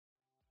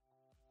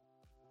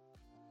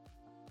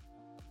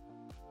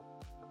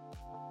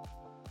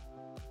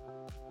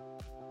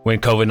When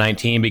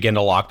COVID-19 began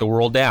to lock the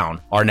world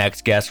down, our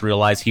next guest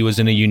realized he was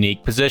in a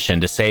unique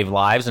position to save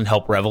lives and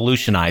help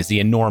revolutionize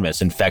the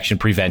enormous infection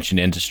prevention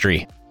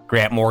industry.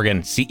 Grant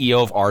Morgan,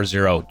 CEO of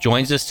R0,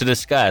 joins us to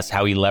discuss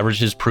how he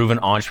leveraged his proven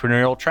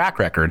entrepreneurial track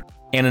record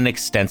and an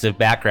extensive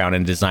background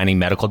in designing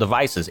medical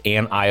devices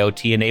and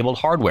IoT-enabled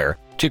hardware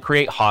to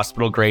create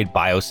hospital-grade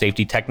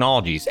biosafety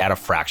technologies at a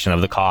fraction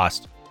of the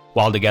cost.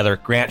 While together,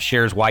 Grant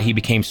shares why he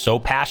became so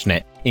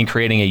passionate in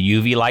creating a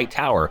UV light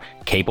tower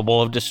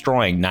capable of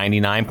destroying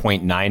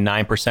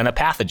 99.99% of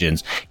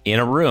pathogens in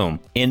a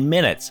room in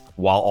minutes,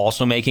 while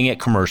also making it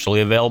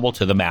commercially available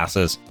to the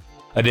masses.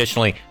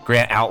 Additionally,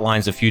 Grant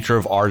outlines the future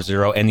of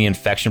R0 and the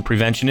infection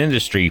prevention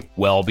industry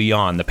well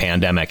beyond the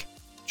pandemic.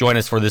 Join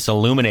us for this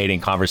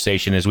illuminating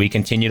conversation as we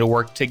continue to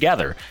work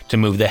together to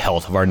move the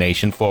health of our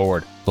nation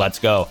forward. Let's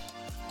go.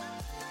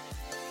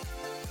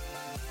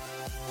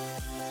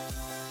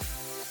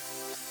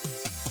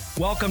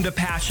 Welcome to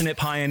Passionate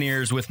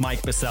Pioneers with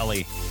Mike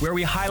Biselli, where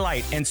we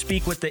highlight and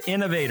speak with the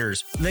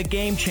innovators, the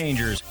game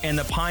changers, and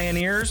the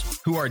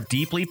pioneers who are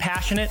deeply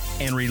passionate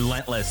and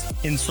relentless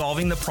in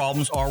solving the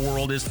problems our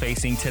world is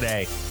facing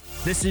today.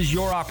 This is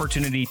your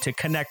opportunity to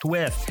connect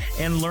with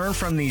and learn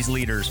from these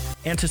leaders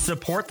and to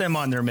support them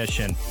on their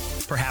mission.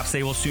 Perhaps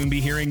they will soon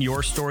be hearing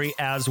your story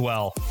as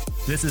well.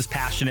 This is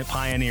Passionate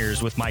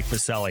Pioneers with Mike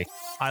Biselli.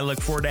 I look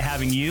forward to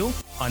having you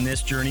on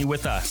this journey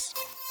with us.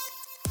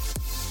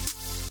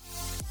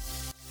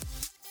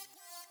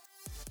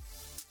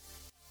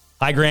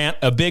 Hi, Grant.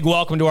 A big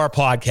welcome to our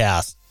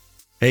podcast.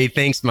 Hey,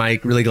 thanks,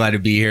 Mike. Really glad to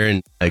be here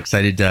and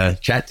excited to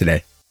chat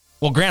today.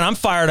 Well, Grant, I'm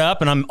fired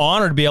up and I'm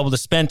honored to be able to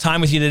spend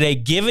time with you today,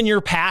 given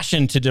your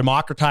passion to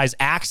democratize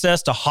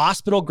access to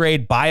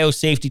hospital-grade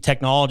biosafety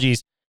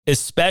technologies,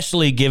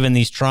 especially given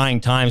these trying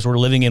times we're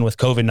living in with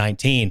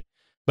COVID-19.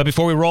 But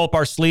before we roll up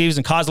our sleeves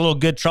and cause a little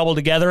good trouble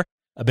together,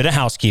 a bit of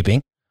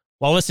housekeeping.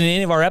 While listening to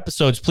any of our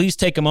episodes, please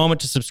take a moment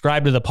to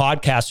subscribe to the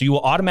podcast so you will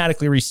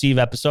automatically receive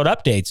episode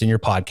updates in your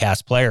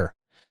podcast player.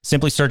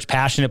 Simply search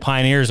Passionate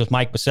Pioneers with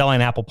Mike Biselli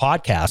on Apple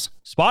Podcasts,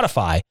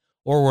 Spotify,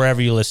 or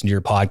wherever you listen to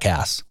your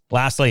podcasts.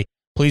 Lastly,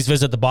 please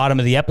visit the bottom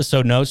of the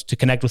episode notes to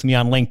connect with me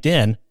on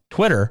LinkedIn,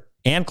 Twitter,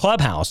 and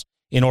Clubhouse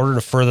in order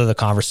to further the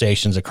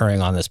conversations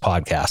occurring on this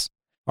podcast.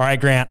 All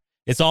right, Grant,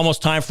 it's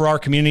almost time for our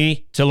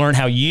community to learn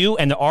how you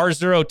and the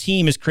R0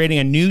 team is creating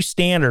a new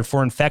standard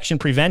for infection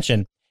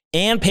prevention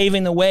and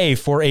paving the way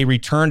for a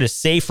return to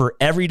safer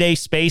everyday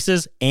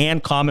spaces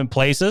and common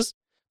places.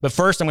 But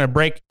first, I'm going to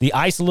break the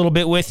ice a little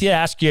bit with you,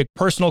 ask you a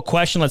personal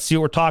question. Let's see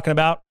what we're talking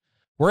about.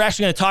 We're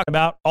actually going to talk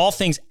about all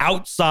things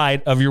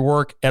outside of your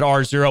work at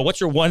R0.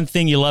 What's your one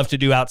thing you love to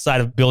do outside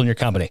of building your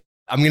company?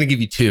 I'm going to give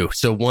you two.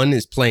 So one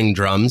is playing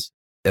drums.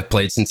 I've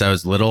played since I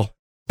was little.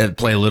 I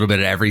play a little bit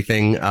of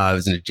everything. I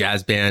was in a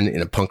jazz band,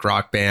 in a punk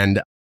rock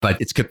band, but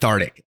it's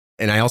cathartic.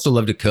 And I also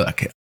love to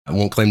cook. I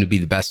won't claim to be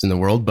the best in the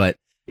world, but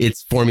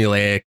it's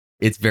formulaic.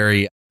 It's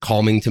very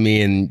calming to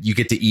me, and you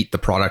get to eat the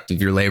product of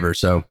your labor.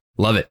 So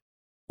love it.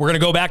 We're going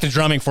to go back to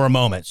drumming for a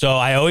moment. So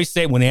I always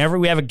say whenever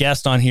we have a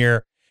guest on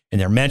here and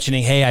they're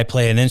mentioning, hey, I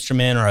play an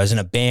instrument or I was in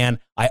a band,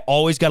 I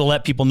always got to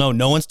let people know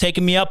no one's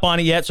taken me up on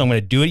it yet. So I'm going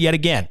to do it yet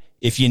again.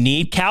 If you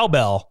need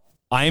cowbell,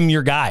 I'm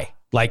your guy.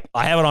 Like,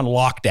 I have it on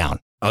lockdown.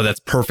 Oh, that's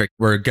perfect.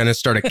 We're going to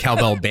start a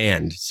cowbell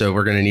band. So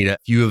we're going to need a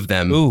few of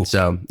them. Ooh.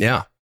 So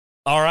yeah.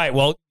 All right.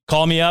 Well,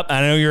 call me up. I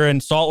know you're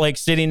in Salt Lake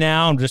City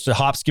now. I'm just a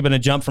hop, skip, and a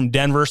jump from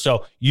Denver.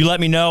 So you let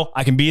me know.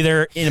 I can be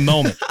there in a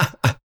moment.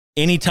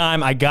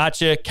 Anytime, I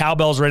got you.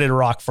 Cowbell's ready to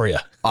rock for you.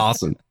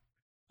 Awesome.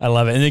 I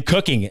love it. And then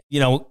cooking.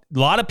 You know, a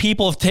lot of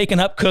people have taken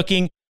up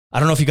cooking. I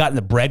don't know if you got in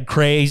the bread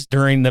craze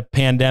during the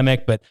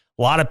pandemic, but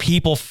a lot of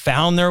people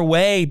found their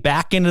way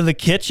back into the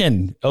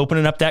kitchen,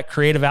 opening up that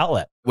creative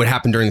outlet. What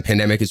happened during the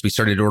pandemic is we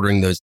started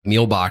ordering those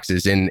meal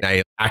boxes, and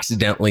I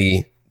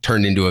accidentally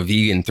turned into a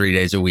vegan 3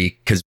 days a week,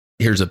 because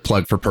here's a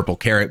plug for Purple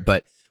Carrot.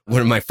 But one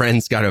of my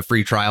friends got a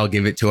free trial,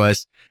 gave it to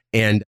us,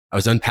 and I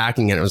was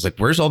unpacking it. I was like,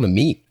 where's all the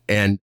meat?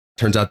 And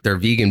turns out they're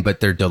vegan, but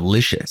they're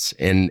delicious.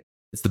 And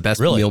it's the best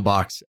meal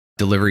box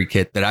delivery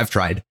kit that I've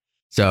tried.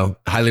 So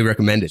highly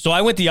recommend it. So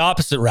I went the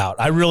opposite route.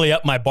 I really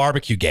upped my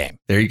barbecue game.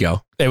 There you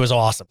go. It was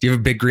awesome. Do you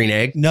have a big green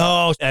egg?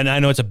 No. And I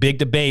know it's a big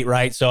debate,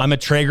 right? So I'm a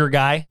Traeger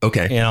guy.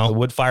 Okay. You know,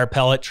 wood fire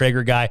pellet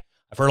Traeger guy.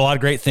 I've heard a lot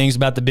of great things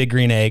about the big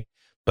green egg,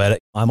 but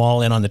I'm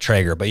all in on the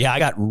Traeger. But yeah, I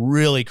got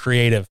really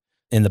creative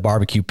in the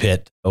barbecue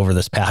pit over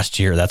this past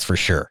year. That's for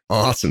sure.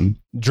 Awesome.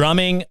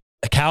 Drumming,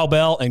 a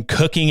cowbell, and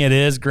cooking it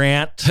is,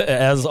 Grant.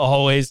 As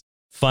always,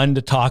 fun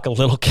to talk a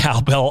little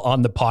cowbell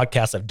on the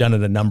podcast. I've done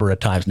it a number of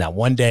times now.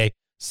 One day,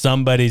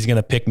 somebody's going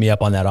to pick me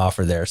up on that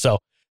offer there. So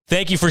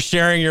thank you for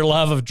sharing your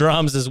love of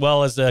drums as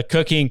well as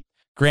cooking,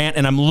 Grant.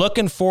 And I'm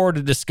looking forward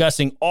to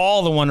discussing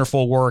all the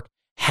wonderful work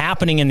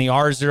happening in the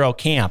R0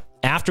 camp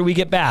after we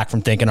get back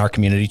from thanking our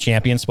community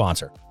champion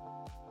sponsor.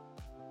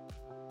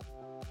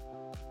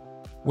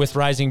 With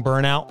rising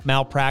burnout,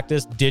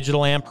 malpractice,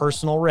 digital and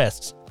personal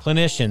risks,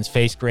 clinicians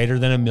face greater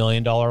than $1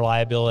 million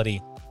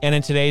liability. And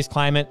in today's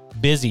climate,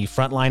 busy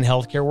frontline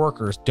healthcare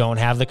workers don't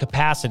have the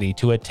capacity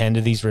to attend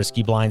to these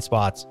risky blind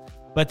spots.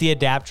 but the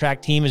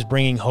AdaptTrack team is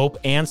bringing hope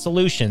and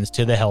solutions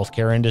to the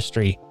healthcare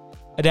industry.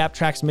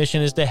 AdaptTrack's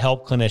mission is to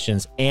help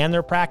clinicians and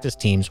their practice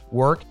teams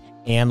work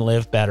and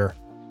live better.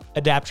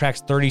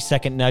 AdaptTrack's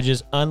 30-second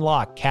nudges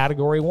unlock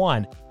Category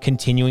 1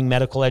 continuing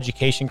medical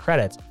education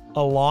credits,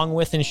 along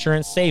with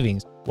insurance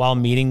savings, while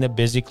meeting the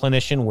busy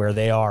clinician where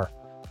they are.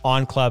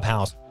 On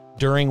Clubhouse,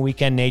 during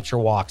weekend nature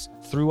walks,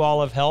 through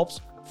Olive Helps,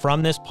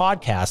 from this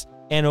podcast,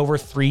 and over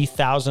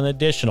 3,000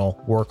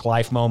 additional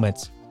work-life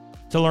moments.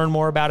 To learn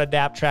more about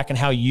AdaptTrack and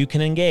how you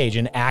can engage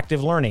in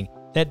active learning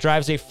that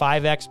drives a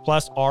 5x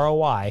plus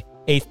ROI,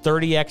 a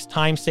 30x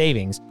time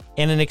savings,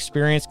 and an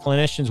experience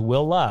clinicians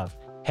will love,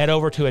 head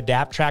over to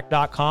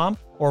adapttrack.com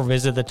or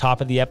visit the top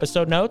of the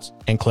episode notes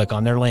and click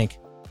on their link.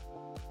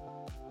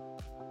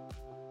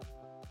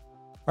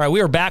 All right,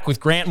 we are back with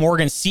Grant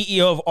Morgan,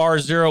 CEO of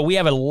R0. We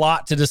have a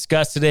lot to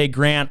discuss today,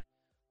 Grant.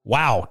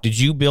 Wow, did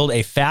you build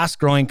a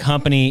fast-growing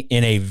company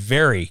in a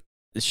very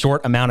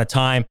short amount of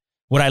time?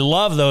 What I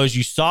love, though, is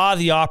you saw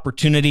the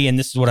opportunity, and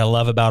this is what I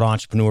love about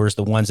entrepreneurs,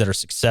 the ones that are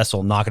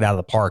successful, knock it out of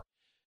the park.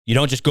 You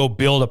don't just go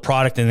build a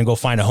product and then go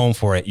find a home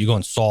for it. You go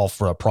and solve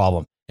for a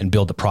problem and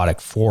build the product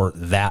for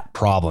that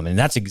problem. And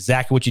that's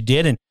exactly what you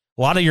did. And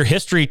a lot of your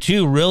history,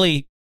 too,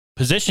 really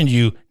positioned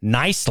you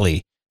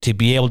nicely to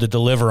be able to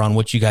deliver on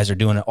what you guys are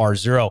doing at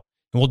R0.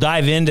 And we'll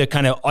dive into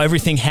kind of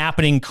everything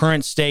happening,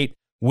 current state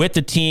with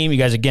the team. You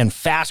guys, again,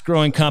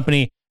 fast-growing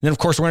company. And then, of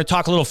course, we're going to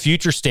talk a little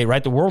future state,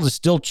 right? The world is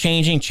still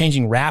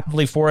changing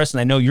rapidly for us.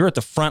 And I know you're at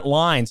the front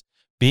lines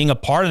being a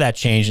part of that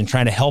change and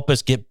trying to help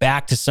us get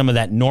back to some of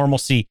that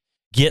normalcy,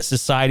 get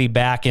society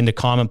back into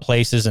common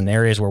places and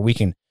areas where we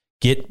can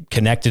get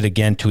connected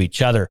again to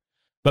each other.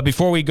 But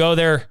before we go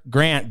there,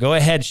 Grant, go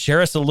ahead,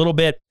 share us a little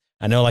bit.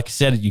 I know, like I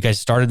said, you guys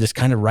started this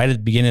kind of right at the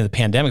beginning of the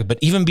pandemic, but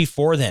even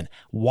before then,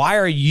 why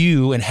are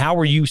you and how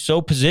were you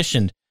so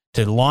positioned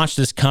to launch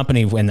this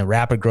company when the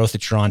rapid growth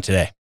that you're on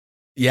today?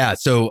 Yeah,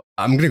 so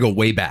I'm going to go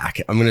way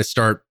back. I'm going to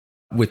start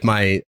with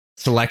my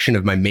selection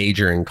of my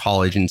major in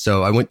college. And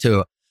so I went to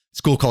a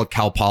school called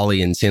Cal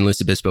Poly in San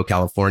Luis Obispo,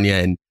 California.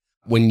 And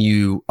when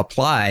you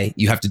apply,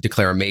 you have to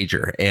declare a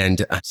major.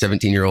 And a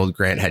 17-year-old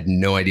Grant had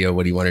no idea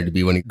what he wanted to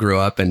be when he grew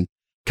up and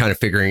kind of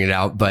figuring it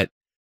out. But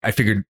I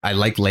figured I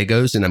like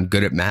Legos and I'm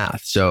good at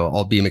math, so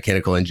I'll be a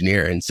mechanical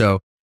engineer. And so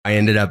I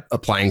ended up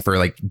applying for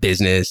like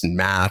business and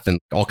math and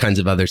all kinds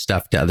of other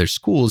stuff to other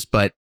schools,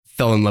 but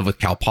fell in love with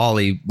Cal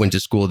Poly, went to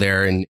school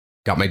there and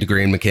got my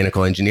degree in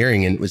mechanical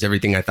engineering, and it was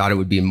everything I thought it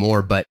would be and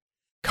more. But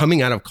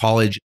coming out of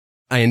college,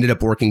 I ended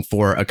up working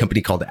for a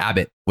company called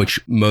Abbott, which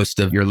most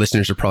of your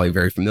listeners are probably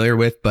very familiar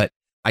with, but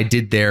I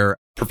did their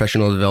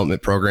professional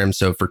development program.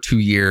 So for 2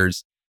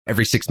 years,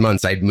 every 6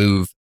 months, I'd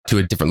move to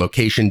a different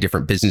location,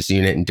 different business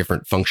unit, and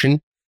different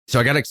function. So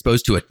I got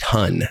exposed to a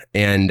ton,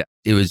 and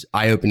it was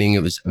eye-opening.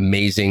 It was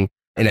amazing.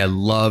 And I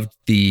loved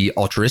the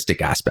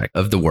altruistic aspect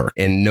of the work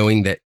and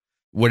knowing that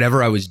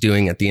whatever I was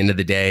doing at the end of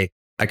the day,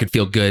 I could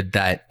feel good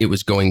that it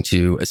was going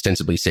to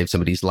ostensibly save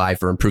somebody's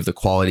life or improve the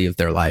quality of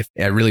their life.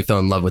 I really fell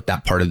in love with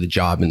that part of the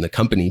job in the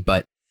company.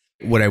 But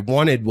what I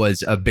wanted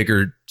was a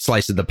bigger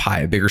slice of the pie,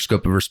 a bigger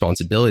scope of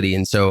responsibility.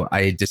 And so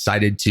I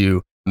decided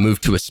to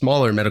move to a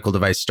smaller medical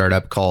device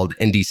startup called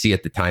NDC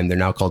at the time. They're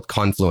now called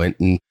Confluent.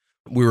 And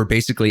we were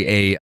basically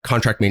a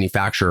contract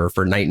manufacturer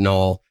for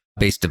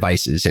nitinol-based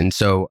devices. And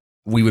so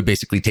we would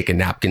basically take a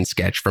napkin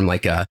sketch from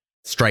like a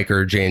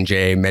Stryker,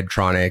 J&J,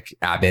 Medtronic,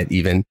 Abbott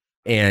even,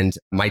 and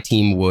my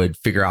team would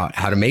figure out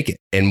how to make it.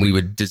 And we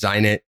would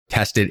design it,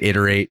 test it,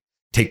 iterate,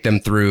 take them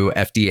through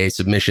FDA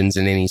submissions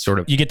and any sort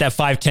of... You get that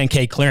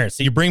 510K clearance.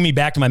 So you bring me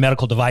back to my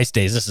medical device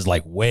days. This is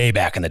like way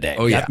back in the day.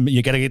 Oh, yeah.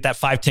 You got to get that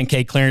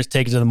 510K clearance,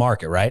 take it to the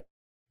market, right?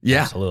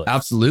 Yeah,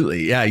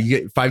 absolutely. Yeah, you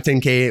get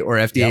 510K or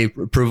FDA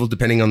approval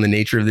depending on the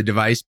nature of the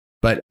device.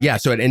 But yeah,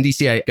 so at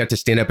NDC, I got to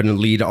stand up and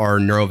lead our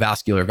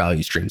neurovascular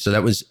value stream. So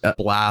that was a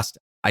blast.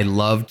 I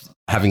loved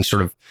having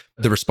sort of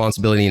the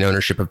responsibility and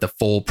ownership of the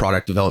full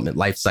product development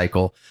life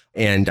cycle.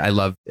 And I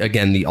loved,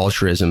 again, the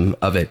altruism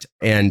of it.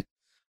 And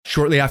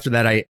shortly after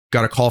that, I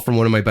got a call from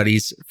one of my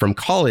buddies from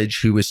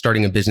college who was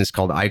starting a business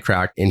called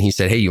iCrack. And he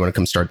said, "Hey, you want to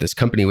come start this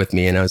company with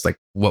me?" And I was like,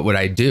 "What would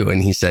I do?"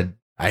 And he said,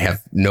 "I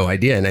have no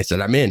idea." And I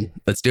said, "I'm in,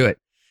 let's do it."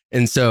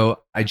 And so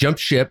I jumped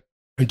ship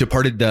and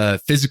departed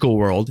the physical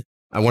world.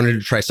 I wanted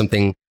to try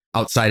something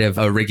outside of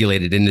a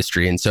regulated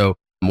industry. And so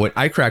what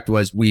iCracked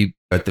was,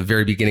 at the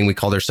very beginning, we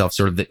called ourselves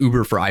sort of the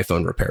Uber for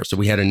iPhone repair. So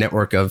we had a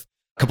network of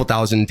a couple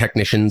thousand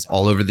technicians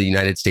all over the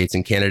United States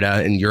and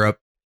Canada and Europe.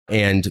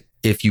 And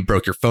if you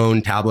broke your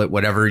phone, tablet,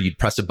 whatever, you'd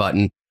press a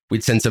button.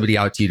 We'd send somebody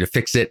out to you to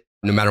fix it,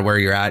 no matter where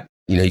you're at.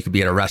 You know, you could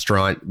be at a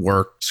restaurant,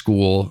 work,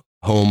 school,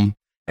 home,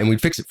 and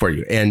we'd fix it for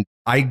you. And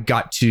I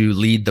got to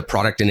lead the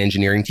product and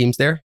engineering teams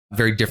there.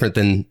 Very different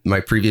than my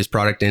previous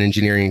product and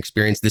engineering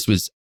experience. This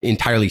was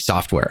entirely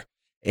software.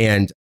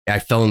 And I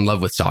fell in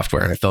love with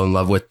software, and I fell in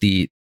love with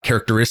the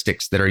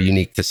characteristics that are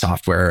unique to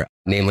software,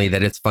 namely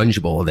that it's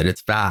fungible, that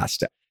it's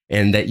fast,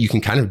 and that you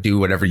can kind of do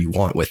whatever you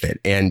want with it.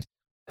 And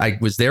I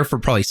was there for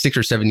probably 6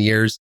 or 7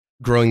 years,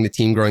 growing the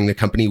team, growing the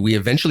company. We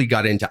eventually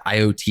got into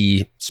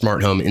IoT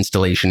smart home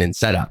installation and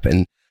setup.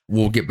 And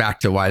we'll get back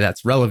to why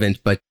that's relevant,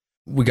 but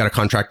we got a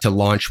contract to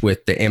launch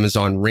with the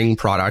Amazon Ring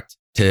product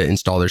to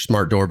install their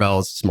smart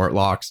doorbells, smart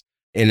locks,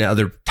 and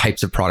other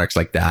types of products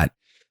like that.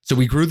 So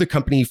we grew the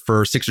company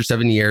for 6 or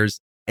 7 years,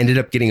 ended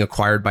up getting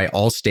acquired by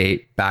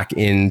Allstate back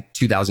in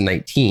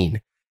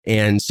 2019.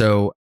 And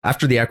so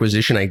after the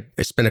acquisition, I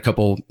spent a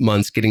couple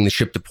months getting the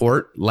ship to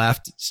port,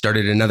 left,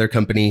 started another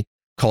company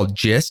called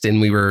Gist,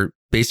 and we were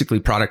basically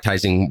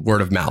productizing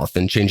word of mouth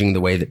and changing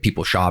the way that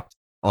people shopped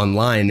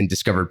online and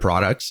discovered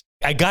products.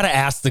 I got to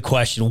ask the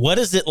question, what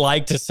is it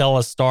like to sell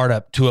a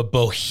startup to a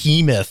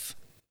behemoth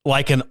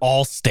like an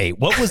Allstate?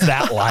 What was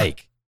that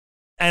like?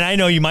 And I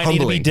know you might need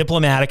to be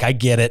diplomatic. I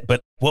get it.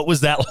 But what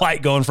was that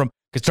like going from,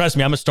 because trust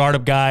me, I'm a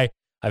startup guy.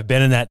 I've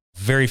been in that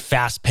very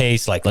fast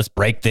pace, like let's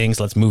break things,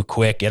 let's move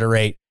quick,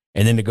 iterate.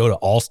 And then to go to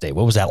Allstate,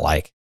 what was that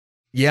like?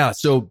 Yeah.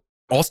 So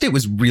Allstate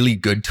was really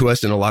good to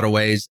us in a lot of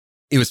ways.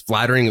 It was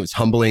flattering. It was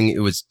humbling.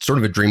 It was sort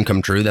of a dream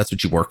come true. That's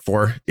what you work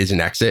for, is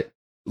an exit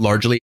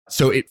largely.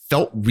 So it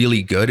felt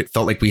really good. It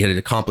felt like we had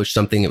accomplished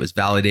something. It was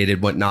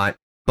validated, whatnot.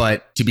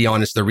 But to be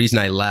honest, the reason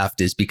I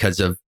left is because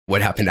of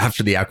what happened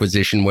after the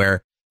acquisition,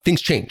 where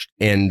things changed.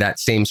 And that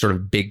same sort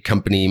of big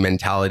company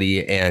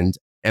mentality and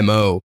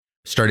MO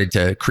started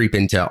to creep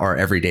into our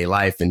everyday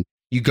life. And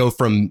you go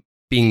from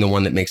being the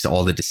one that makes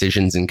all the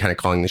decisions and kind of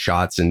calling the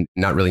shots and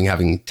not really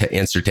having to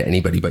answer to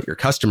anybody but your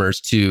customers,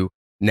 to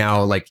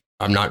now, like,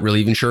 I'm not really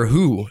even sure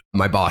who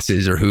my boss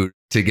is or who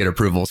to get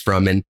approvals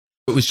from. And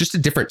it was just a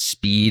different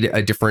speed,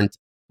 a different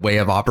way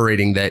of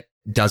operating that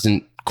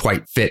doesn't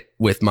quite fit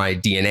with my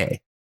DNA.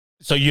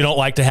 So you don't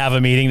like to have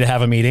a meeting to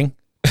have a meeting?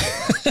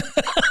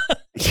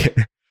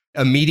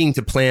 A meeting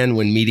to plan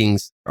when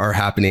meetings are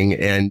happening.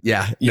 And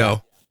a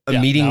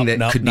meeting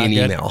that could be an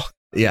email.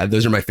 Yeah,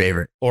 those are my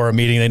favorite. Or a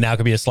meeting that now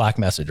could be a Slack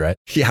message, right?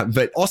 Yeah,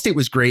 but Allstate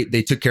was great.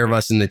 They took care of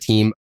us and the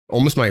team.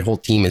 Almost my whole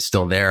team is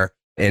still there.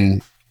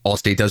 And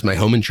Allstate does my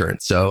home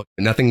insurance. So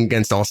nothing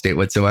against Allstate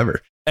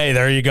whatsoever. Hey,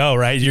 there you go,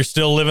 right? You're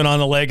still living on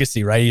the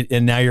legacy, right?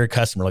 And now you're a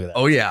customer. Look at that.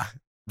 Oh, yeah.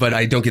 But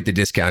I don't get the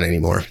discount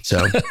anymore.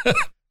 So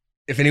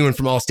if anyone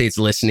from Allstate's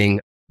listening,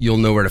 you'll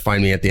know where to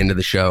find me at the end of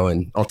the show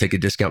and I'll take a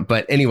discount.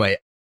 But anyway,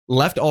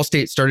 left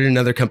Allstate, started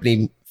another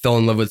company, fell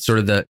in love with sort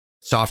of the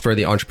software,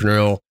 the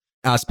entrepreneurial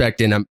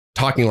aspect. And I'm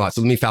talking a lot.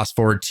 So let me fast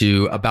forward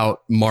to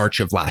about March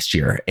of last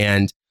year.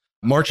 And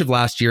March of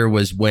last year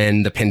was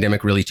when the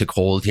pandemic really took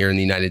hold here in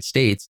the United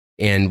States.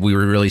 And we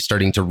were really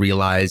starting to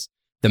realize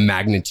the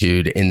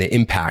magnitude and the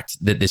impact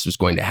that this was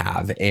going to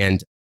have.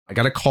 And I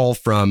got a call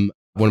from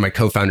one of my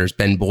co-founders,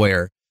 Ben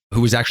Boyer,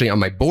 who was actually on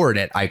my board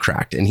at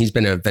iCracked. And he's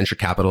been a venture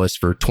capitalist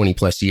for 20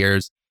 plus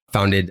years,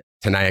 founded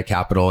Tenaya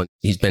Capital.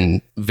 He's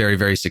been very,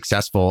 very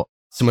successful.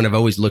 Someone I've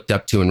always looked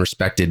up to and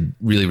respected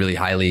really, really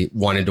highly,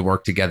 wanted to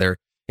work together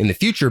in the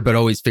future, but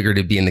always figured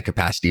it'd be in the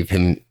capacity of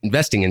him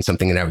investing in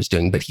something that I was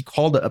doing. But he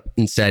called up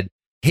and said,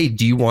 "Hey,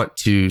 do you want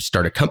to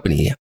start a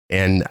company?"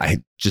 And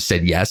I just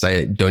said, yes.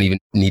 I don't even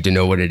need to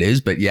know what it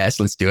is, but yes,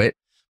 let's do it.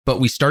 But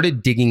we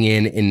started digging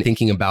in and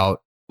thinking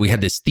about, we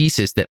had this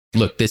thesis that,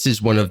 look, this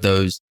is one of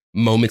those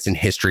moments in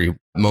history,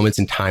 moments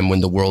in time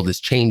when the world is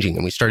changing.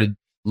 And we started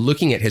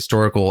looking at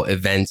historical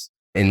events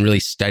and really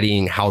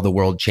studying how the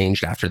world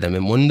changed after them.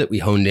 And one that we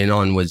honed in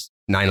on was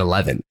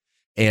 9/11.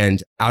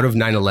 And out of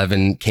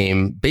 9/11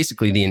 came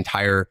basically the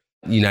entire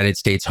United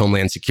States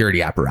Homeland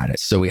Security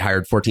apparatus. So we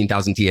hired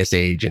 14,000 TSA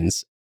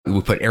agents. We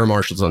put air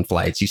marshals on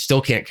flights. You still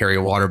can't carry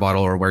a water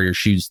bottle or wear your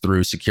shoes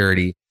through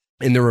security.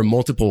 And there were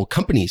multiple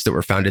companies that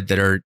were founded that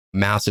are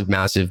massive,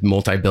 massive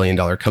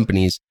multi-billion-dollar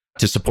companies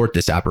to support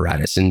this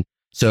apparatus. And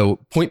so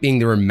point being,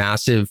 there were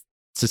massive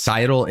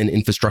societal and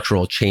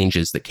infrastructural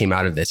changes that came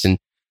out of this. And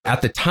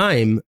at the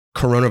time,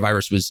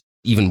 coronavirus was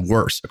even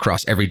worse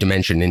across every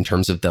dimension in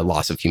terms of the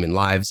loss of human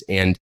lives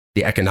and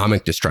the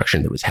economic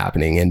destruction that was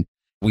happening. And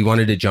we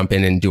wanted to jump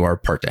in and do our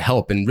part to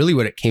help. And really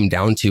what it came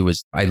down to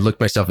was I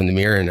looked myself in the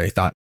mirror and I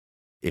thought,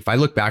 if I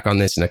look back on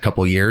this in a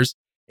couple of years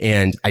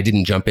and I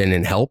didn't jump in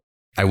and help,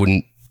 I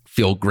wouldn't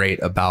feel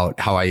great about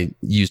how I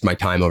used my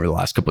time over the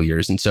last couple of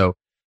years. And so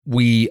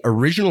we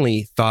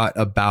originally thought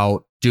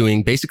about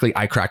doing basically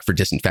iCrack for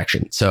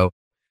disinfection. So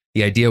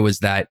the idea was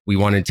that we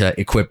wanted to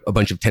equip a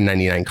bunch of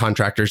 1099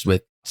 contractors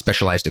with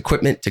specialized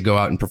equipment to go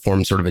out and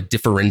perform sort of a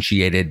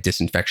differentiated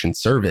disinfection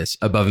service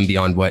above and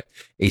beyond what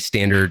a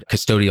standard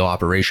custodial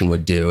operation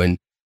would do. And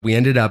we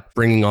ended up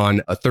bringing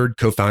on a third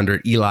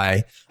co-founder,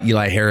 Eli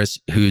Harris,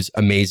 who's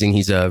amazing.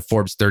 He's a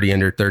Forbes 30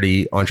 under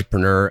 30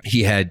 entrepreneur.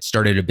 He had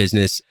started a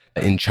business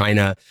in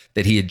China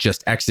that he had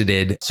just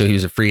exited. So he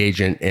was a free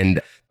agent. And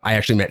I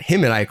actually met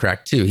him at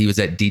iCrack too. He was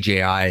at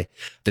DJI,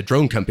 the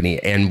drone company,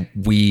 and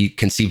we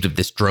conceived of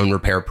this drone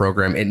repair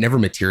program. It never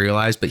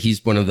materialized, but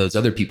he's one of those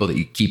other people that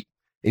you keep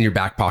in your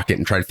back pocket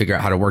and try to figure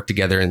out how to work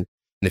together in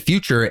the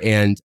future.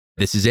 And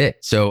this is it.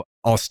 So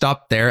I'll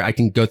stop there. I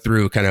can go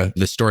through kind of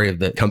the story of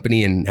the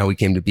company and how we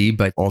came to be,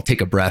 but I'll take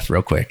a breath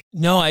real quick.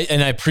 No, I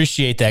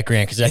appreciate that,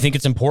 Grant, because I think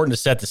it's important to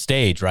set the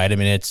stage, right? I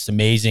mean, it's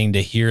amazing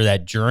to hear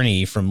that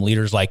journey from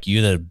leaders like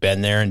you that have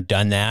been there and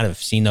done that, have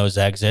seen those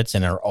exits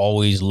and are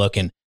always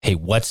looking. hey,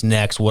 what's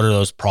next? What are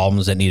those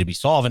problems that need to be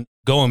solved? And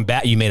going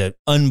back, you made an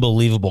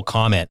unbelievable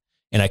comment,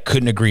 and I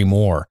couldn't agree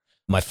more.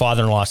 My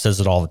father-in-law says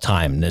it all the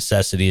time.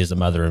 Necessity is the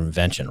mother of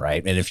invention,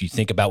 right? And if you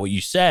think about what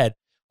you said,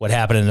 what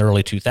happened in the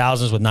early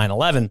 2000s with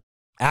 9/11,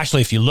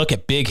 actually, if you look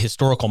at big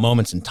historical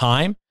moments in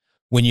time,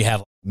 when you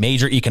have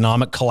major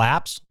economic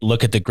collapse,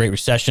 look at the Great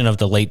Recession of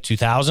the late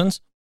 2000s,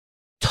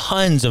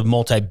 tons of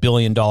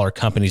multi-billion-dollar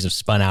companies have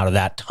spun out of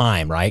that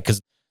time, right? Because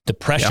the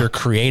pressure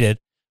created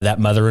that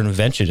mother of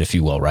invention, if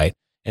you will, right?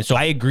 And so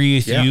I agree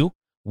with you.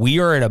 We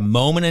are at a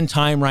moment in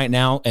time right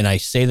now, and I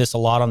say this a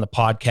lot on the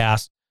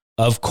podcast.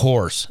 Of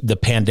course, the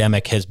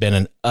pandemic has been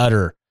an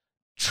utter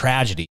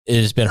tragedy. It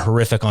has been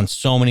horrific on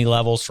so many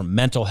levels, from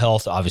mental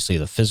health, obviously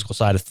the physical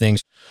side of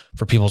things,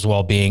 for people's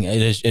well-being.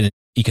 It is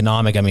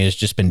economic. I mean, it's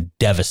just been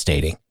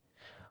devastating.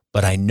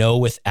 But I know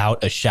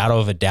without a shadow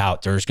of a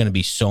doubt, there's going to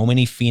be so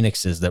many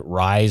phoenixes that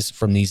rise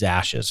from these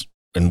ashes.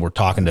 And we're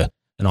talking to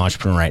an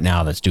entrepreneur right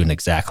now that's doing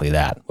exactly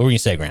that. What were you going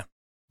to say, Grant?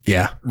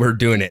 Yeah, we're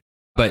doing it.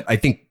 But I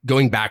think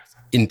going back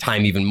in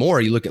time even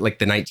more, you look at like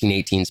the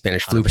 1918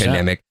 Spanish flu 100%.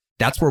 Pandemic,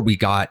 that's where we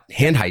got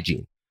hand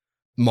hygiene.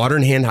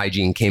 Modern hand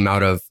hygiene came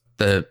out of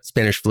the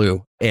Spanish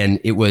flu, and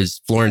it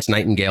was Florence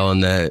Nightingale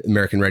and the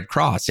American Red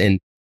Cross. And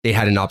they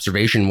had an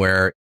observation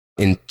where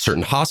in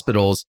certain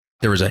hospitals,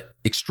 there was an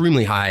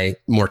extremely high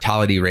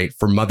mortality rate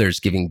for mothers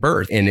giving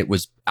birth. And it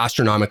was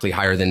astronomically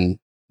higher than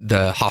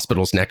the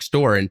hospitals next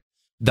door. And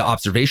the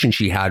observation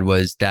she had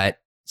was that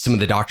some of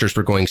the doctors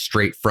were going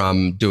straight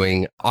from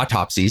doing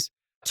autopsies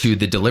to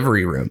the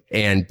delivery room,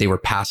 and they were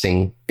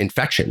passing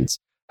infections.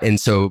 And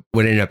so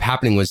what ended up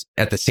happening was,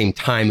 at the same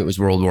time, it was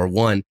World War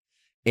I,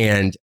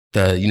 and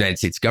the United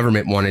States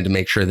government wanted to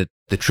make sure that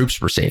the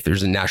troops were safe.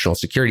 There's a national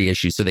security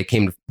issue. So they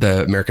came to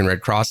the American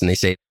Red Cross and they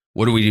say,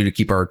 what do we do to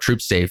keep our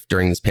troops safe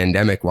during this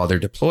pandemic while they're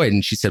deployed?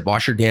 And she said,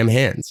 wash your damn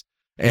hands.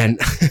 And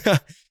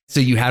so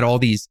you had all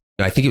these,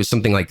 I think it was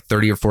something like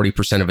 30 or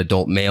 40% of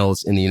adult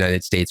males in the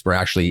United States were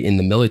actually in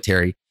the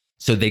military.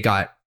 So they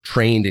got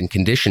trained and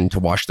conditioned to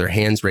wash their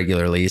hands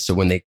regularly. So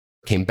when they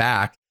came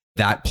back,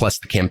 that plus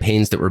the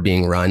campaigns that were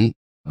being run,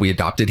 we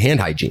adopted hand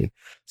hygiene.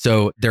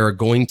 So there are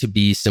going to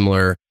be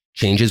similar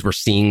changes. We're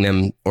seeing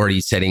them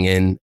already setting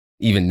in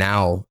even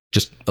now,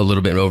 just a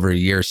little bit over a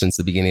year since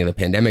the beginning of the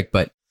pandemic.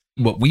 But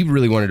what we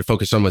really wanted to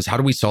focus on was, how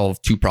do we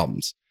solve two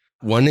problems?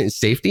 One is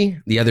safety,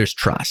 the other is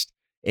trust.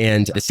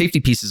 And the safety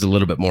piece is a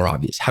little bit more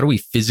obvious. How do we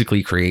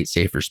physically create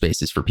safer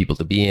spaces for people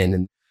to be in?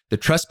 And the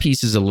trust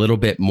piece is a little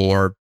bit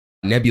more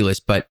nebulous,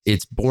 but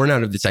it's born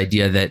out of this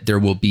idea that there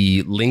will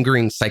be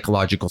lingering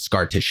psychological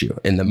scar tissue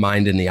in the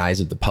mind and the eyes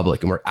of the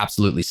public. And we're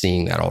absolutely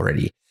seeing that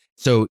already.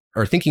 So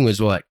our thinking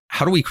was, well,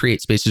 how do we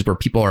create spaces where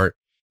people are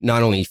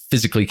not only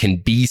physically can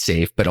be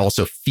safe, but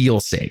also feel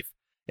safe?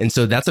 And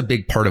so that's a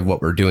big part of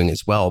what we're doing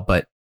as well.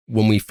 But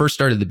when we first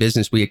started the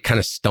business, we had kind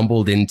of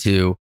stumbled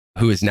into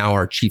who is now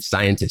our chief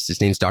scientist.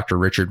 His name's Dr.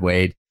 Richard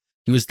Wade.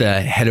 He was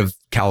the head of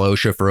Cal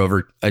OSHA for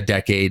over a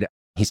decade.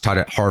 He's taught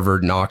at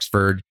Harvard and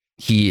Oxford.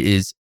 He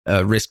is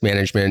a risk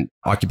management,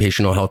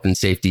 occupational health and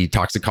safety,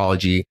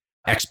 toxicology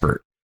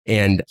expert.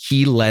 And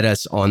he led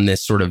us on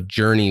this sort of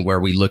journey where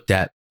we looked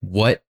at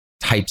what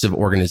types of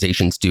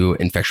organizations do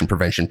infection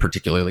prevention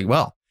particularly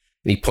well.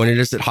 And he pointed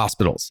us at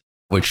hospitals,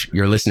 which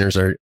your listeners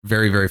are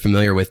very, very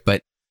familiar with.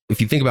 But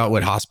if you think about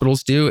what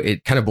hospitals do,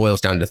 it kind of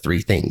boils down to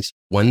three things.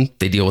 One,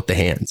 they deal with the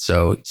hands.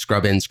 So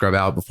scrub in, scrub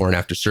out before and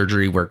after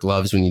surgery, wear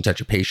gloves when you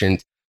touch a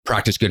patient,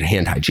 practice good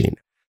hand hygiene.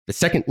 The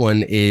second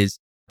one is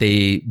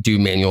they do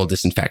manual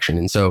disinfection.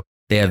 And so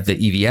they have the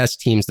EVS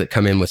teams that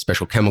come in with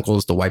special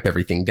chemicals to wipe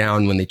everything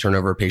down when they turn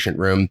over a patient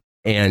room.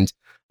 And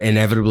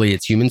inevitably,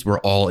 it's humans. We're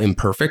all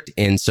imperfect.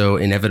 And so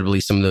inevitably,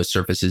 some of those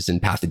surfaces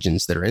and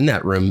pathogens that are in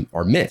that room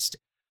are missed.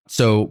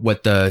 So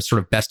what the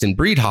sort of best in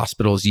breed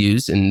hospitals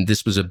use, and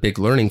this was a big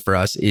learning for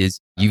us, is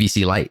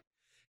UVC light.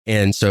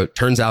 And so it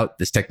turns out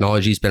this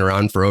technology has been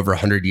around for over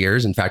 100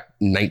 years. In fact,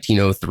 in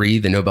 1903,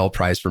 the Nobel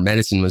Prize for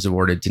Medicine was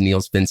awarded to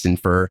Niels Finsen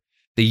for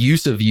the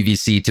use of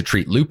UVC to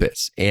treat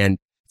lupus. And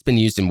it's been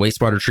used in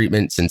wastewater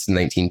treatment since the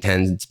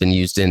 1910s. It's been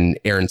used in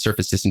air and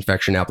surface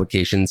disinfection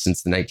applications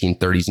since the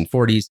 1930s and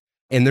 40s.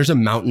 And there's a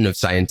mountain of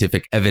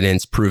scientific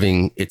evidence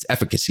proving its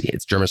efficacy,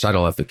 its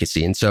germicidal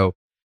efficacy. And so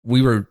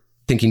we were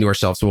thinking to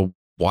ourselves, well,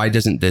 why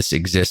doesn't this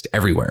exist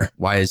everywhere?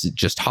 Why is it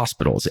just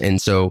hospitals?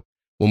 And so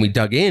when we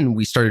dug in,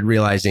 we started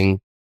realizing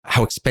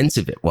how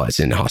expensive it was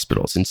in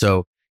hospitals. And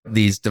so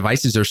these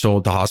devices are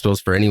sold to hospitals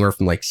for anywhere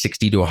from like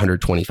 $60,000 to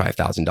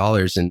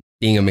 $125,000. And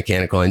being a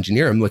mechanical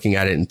engineer, I'm looking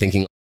at it and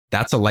thinking,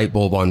 that's a light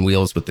bulb on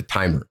wheels with the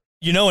timer.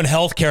 You know, in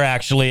healthcare,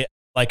 actually,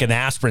 like an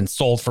aspirin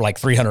sold for like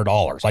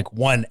 $300, like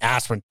one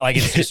aspirin, like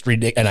it's just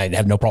ridiculous. And I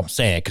have no problem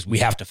saying it because we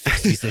have to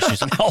fix these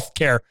issues in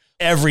healthcare.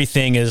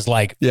 Everything is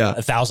like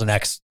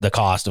 1,000x the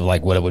cost of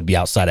like what it would be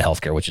outside of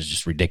healthcare, which is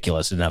just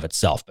ridiculous in and of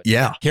itself. But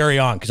carry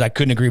on, because I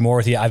couldn't agree more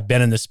with you. I've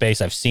been in this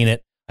space. I've seen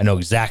it. I know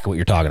exactly what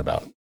you're talking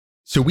about.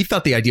 So we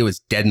thought the idea was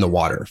dead in the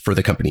water for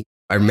the company.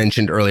 I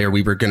mentioned earlier,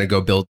 we were going to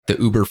go build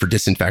the Uber for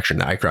disinfection,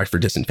 the iCrack for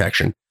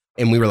disinfection.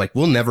 And we were like,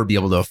 we'll never be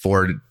able to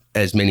afford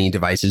as many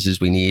devices as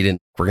we need. And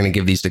we're going to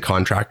give these to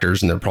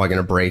contractors and they're probably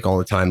going to break all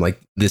the time. Like,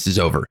 this is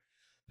over.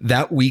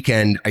 That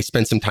weekend, I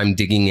spent some time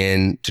digging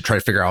in to try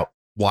to figure out,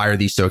 why are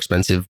these so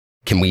expensive?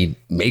 Can we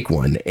make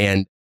one?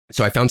 And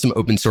so I found some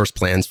open source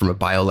plans from a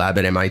biolab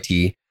at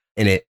MIT,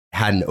 and it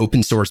had an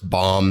open source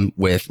BOM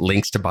with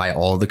links to buy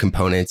all of the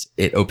components.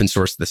 It open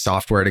sourced the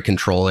software to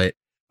control it.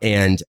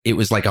 And it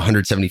was like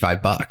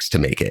 $175 to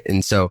make it.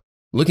 And so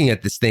looking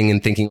at this thing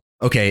and thinking,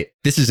 okay,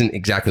 this isn't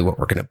exactly what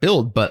we're going to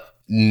build, but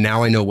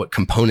now I know what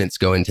components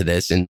go into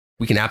this and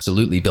we can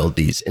absolutely build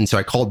these. And so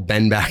I called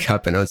Ben back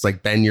up and I was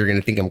like, Ben, you're going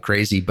to think I'm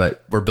crazy,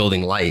 but we're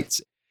building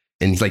lights.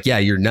 And he's like, yeah,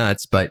 you're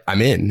nuts, but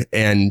I'm in.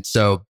 And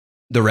so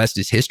the rest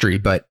is history.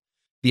 But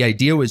the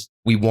idea was,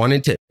 we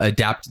wanted to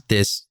adapt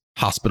this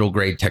hospital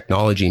grade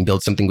technology and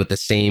build something with the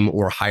same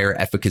or higher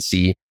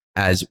efficacy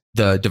as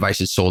the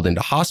devices sold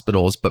into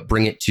hospitals, but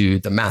bring it to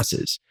the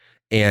masses.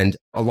 And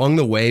along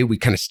the way, we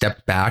kind of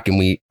stepped back and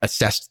we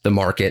assessed the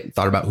market,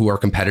 thought about who our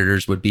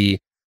competitors would be.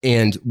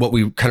 And what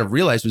we kind of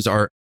realized was,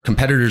 our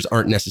competitors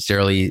aren't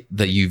necessarily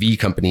the UV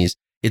companies.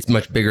 It's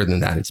much bigger than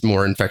that. It's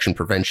more infection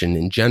prevention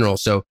in general.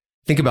 So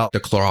think about the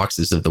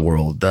Cloroxes of the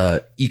world,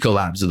 the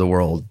Ecolabs of the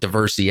world,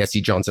 Diversey,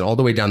 SC Johnson, all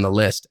the way down the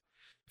list.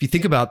 If you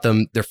think about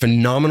them, they're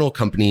phenomenal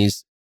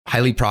companies,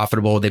 highly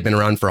profitable. They've been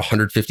around for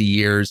 150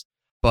 years,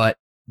 but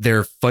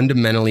they're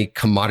fundamentally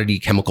commodity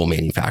chemical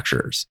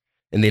manufacturers,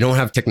 and they don't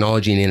have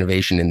technology and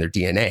innovation in their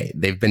DNA.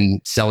 They've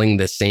been selling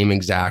the same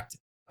exact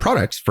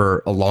products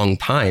for a long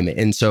time.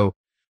 And so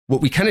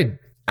what we kind of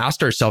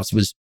asked ourselves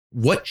was,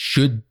 what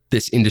should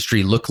this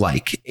industry look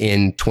like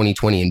in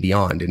 2020 and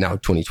beyond, and now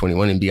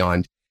 2021 and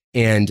beyond?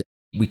 And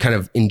we kind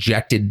of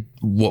injected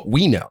what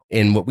we know.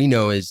 And what we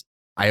know is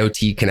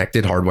IoT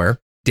connected hardware,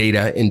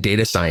 data and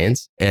data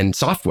science, and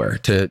software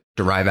to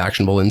derive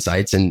actionable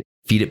insights and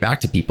feed it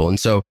back to people. And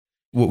so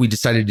what we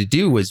decided to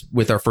do was,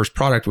 with our first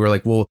product, we were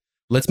like, well,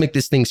 let's make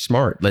this thing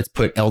smart. Let's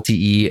put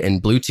LTE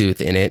and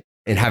Bluetooth in it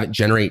and have it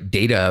generate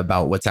data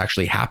about what's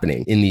actually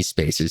happening in these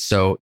spaces.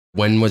 So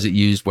when was it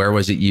used? Where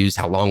was it used?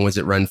 How long was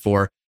it run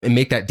for? And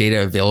make that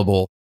data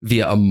available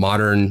via a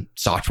modern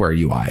software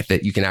UI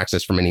that you can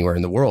access from anywhere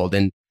in the world.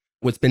 And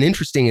what's been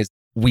interesting is,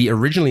 we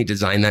originally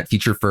designed that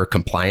feature for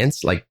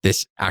compliance, like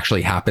this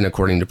actually happened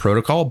according to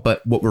protocol.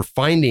 But what we're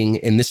finding,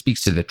 and this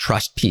speaks to the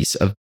trust piece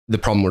of the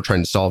problem we're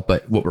trying to solve,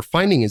 but what we're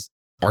finding is,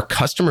 our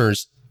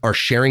customers are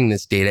sharing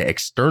this data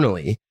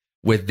externally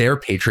with their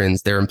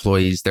patrons, their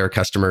employees, their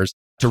customers,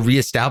 to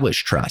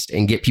reestablish trust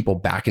and get people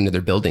back into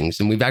their buildings.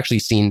 And we've actually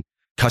seen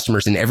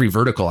customers in every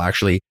vertical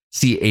actually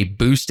see a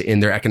boost in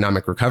their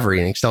economic recovery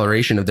and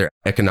acceleration of their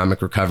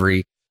economic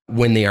recovery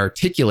when they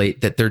articulate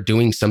that they're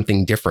doing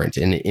something different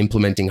and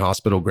implementing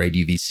hospital grade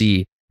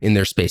UVC in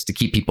their space to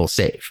keep people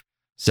safe.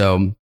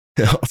 So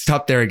I'll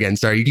stop there again.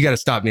 Sorry, you got to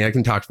stop me. I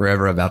can talk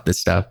forever about this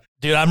stuff.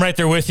 Dude, I'm right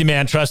there with you,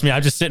 man. Trust me.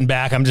 I'm just sitting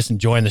back. I'm just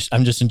enjoying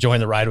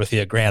the ride with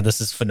you, Grant. This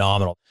is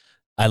phenomenal.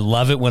 I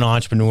love it when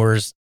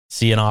entrepreneurs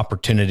see an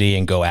opportunity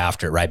and go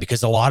after it, right?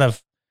 Because a lot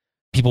of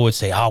people would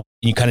say, oh,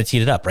 you kind of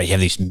teed it up, right? You have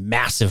these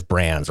massive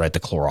brands, right? The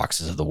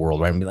Cloroxes of the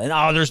world, right? And be like,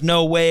 oh, there's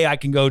no way I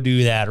can go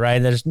do that, right?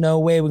 There's no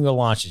way we can go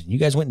launch it. And you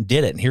guys went and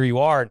did it, and here you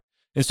are.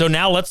 And so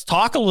now let's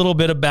talk a little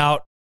bit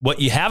about what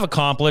you have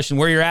accomplished and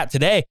where you're at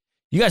today.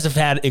 You guys have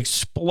had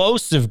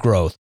explosive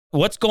growth.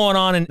 What's going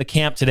on in the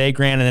camp today,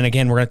 Grant? And then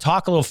again, we're going to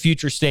talk a little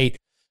future state.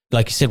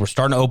 Like you said, we're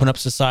starting to open up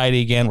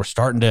society again. We're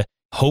starting to,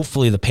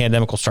 hopefully the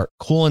pandemic will start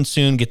cooling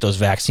soon, get those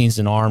vaccines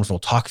in arms. We'll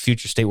talk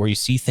future state, where you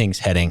see things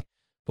heading.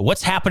 But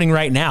what's happening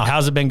right now?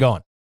 How's it been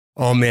going?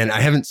 Oh man,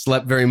 I haven't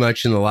slept very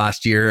much in the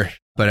last year,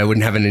 but I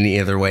wouldn't have it any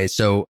other way.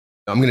 So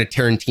I'm going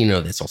to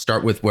Tarantino this. I'll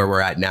start with where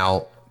we're at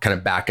now, kind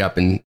of back up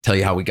and tell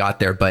you how we got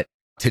there. But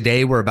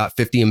today we're about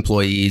 50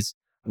 employees.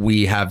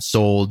 We have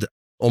sold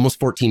almost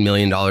 $14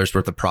 million worth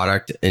of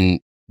product in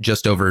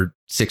just over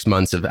 6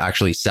 months of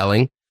actually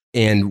selling.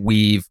 And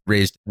we've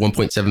raised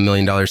 $1.7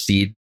 million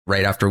seed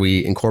right after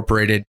we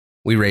incorporated.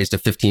 We raised a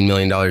 $15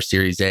 million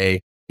Series A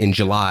in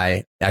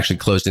July, actually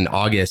closed in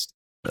August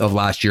of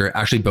last year,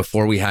 actually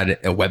before we had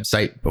a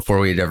website, before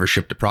we had ever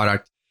shipped a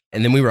product.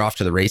 And then we were off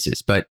to the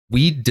races. But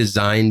we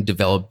designed,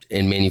 developed,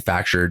 and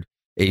manufactured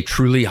a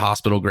truly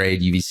hospital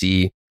grade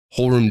UVC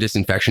whole room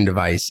disinfection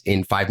device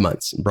in 5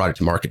 months and brought it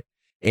to market.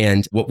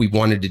 And what we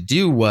wanted to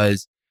do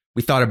was,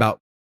 we thought about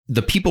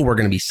the people we're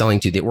going to be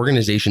selling to, the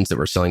organizations that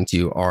we're selling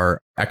to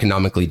are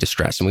economically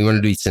distressed, and we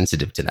wanted to be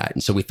sensitive to that.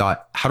 And so we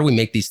thought, how do we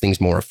make these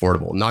things more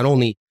affordable? Not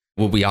only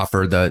will we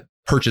offer the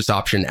purchase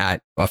option at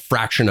a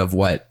fraction of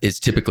what is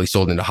typically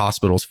sold into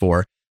hospitals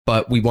for,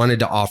 but we wanted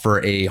to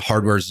offer a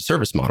hardware as a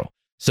service model.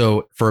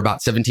 So for about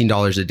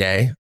 $17 a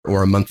day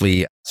or a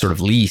monthly sort of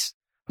lease,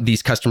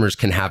 these customers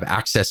can have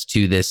access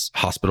to this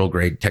hospital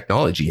grade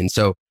technology. And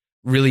so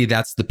really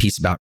that's the piece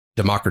about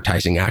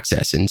democratizing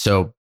access. And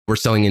so we're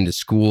selling into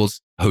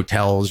schools,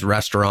 hotels,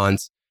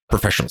 restaurants,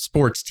 professional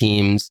sports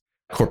teams,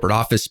 corporate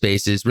office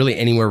spaces, really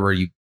anywhere where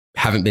you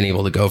haven't been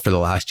able to go for the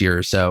last year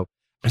or so.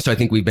 So I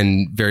think we've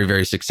been very,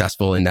 very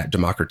successful in that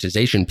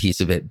democratization piece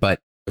of it. But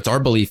it's our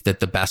belief that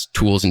the best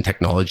tools and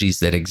technologies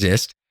that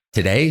exist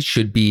today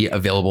should be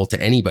available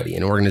to anybody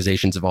in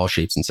organizations of all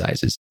shapes and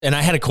sizes. And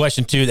I had a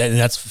question too, and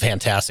that's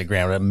fantastic,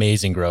 Grant.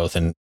 Amazing growth,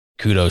 and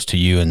kudos to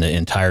you and the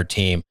entire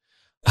team.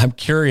 I'm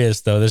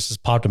curious though, this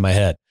just popped in my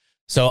head.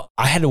 So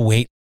I had to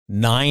wait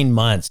 9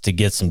 months to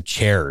get some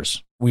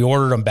chairs. We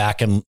ordered them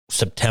back in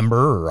September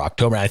or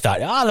October. And I thought,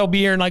 they'll be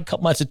here in like a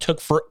couple months. It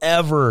took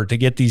forever to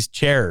get these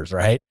chairs,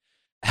 right?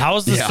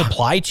 How's the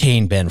supply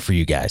chain been for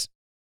you guys?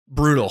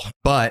 Brutal,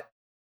 but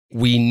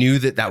we knew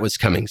that was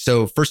coming.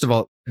 So first of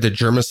all, the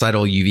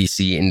germicidal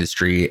UVC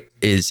industry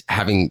is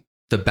having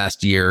the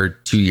best 2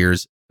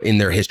 years in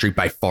their history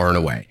by far and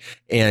away.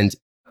 And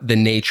the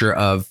nature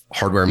of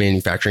hardware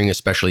manufacturing,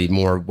 especially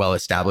more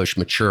well-established,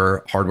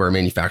 mature hardware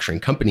manufacturing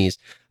companies,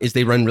 is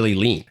they run really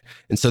lean.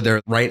 And so they're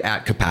right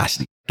at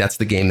capacity. That's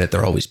the game that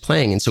they're always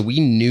playing. And so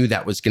we knew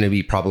that was going to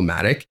be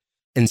problematic.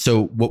 And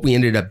so what we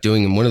ended up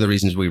doing, and one of the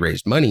reasons we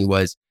raised money,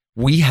 was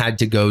we had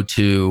to go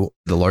to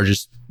the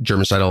largest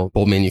germicidal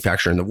bulb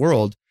manufacturer in the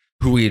world,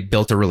 who we had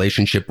built a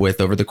relationship with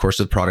over the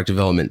course of the product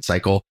development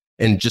cycle,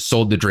 and just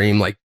sold the dream.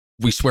 Like,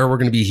 we swear we're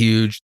going to be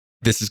huge.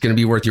 This is going to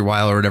be worth your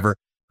while or whatever.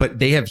 But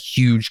they have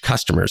huge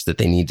customers that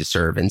they need to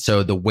serve. And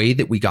so the way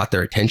that we got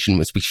their attention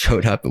was we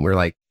showed up and we're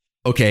like,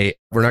 okay,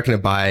 we're not going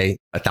to buy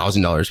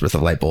 $1,000 worth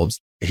of light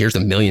bulbs. Here's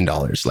 $1 million.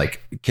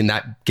 Like, can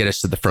that get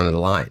us to the front of the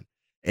line?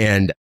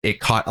 And it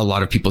caught a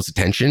lot of people's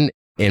attention.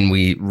 And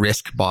we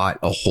risk bought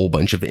a whole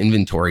bunch of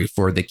inventory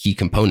for the key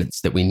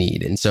components that we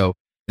need. And so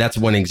that's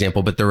one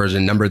example, but there was a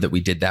number that we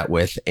did that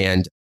with.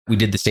 And we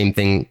did the same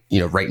thing,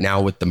 right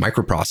now with the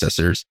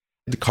microprocessors.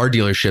 The car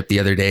dealership the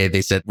other day,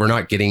 they said, we're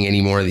not getting any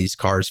more of these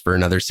cars for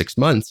another 6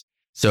 months.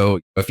 So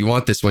if you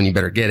want this one, you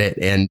better get it.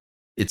 And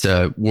it's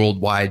a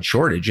worldwide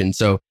shortage. And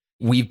so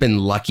we've been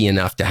lucky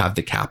enough to have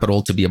the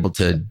capital to be able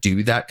to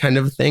do that kind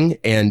of thing.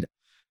 And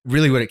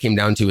really what it came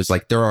down to is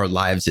like, there are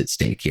lives at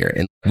stake here.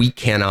 And we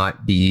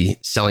cannot be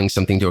selling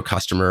something to a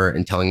customer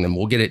and telling them,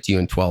 we'll get it to you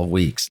in 12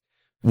 weeks.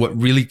 What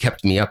really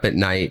kept me up at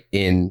night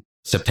in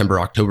September,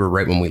 October,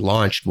 right when we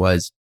launched,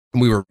 was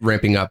we were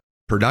ramping up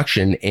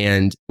production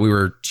and we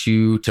were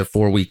 2 to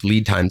 4 week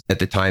lead times at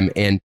the time.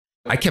 And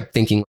I kept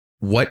thinking,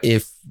 what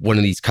if one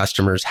of these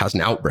customers has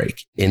an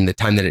outbreak in the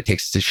time that it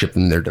takes to ship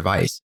them their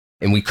device?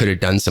 And we could have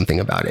done something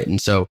about it.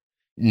 And so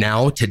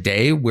now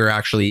today, we're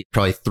actually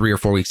probably 3 or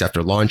 4 weeks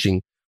after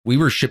launching, we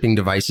were shipping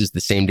devices the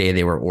same day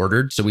they were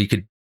ordered. So we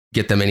could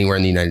get them anywhere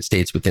in the United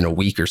States within a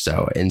week or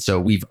so. And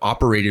so we've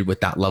operated with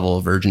that level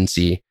of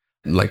urgency,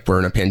 like we're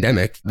in a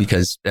pandemic,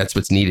 because that's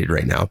what's needed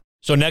right now.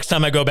 So next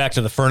time I go back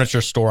to the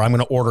furniture store, I'm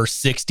going to order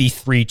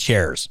 63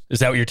 chairs. Is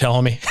that what you're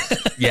telling me?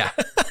 Yeah.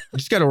 You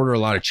just got to order a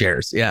lot of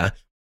chairs. Yeah.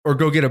 Or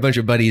go get a bunch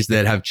of buddies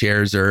that have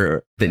chairs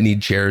or that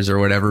need chairs or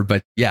whatever.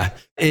 But yeah,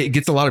 it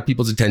gets a lot of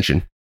people's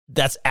attention.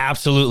 That's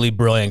absolutely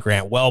brilliant,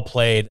 Grant. Well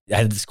played. I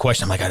had this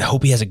question. I'm like, I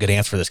hope he has a good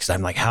answer for this, because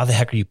I'm like, how the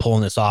heck are you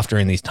pulling this off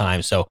during these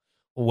times? So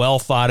well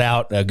thought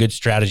out, a good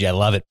strategy. I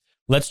love it.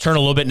 Let's turn a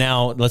little bit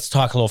now. Let's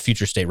talk a little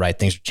future state, right?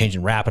 Things are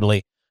changing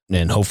rapidly.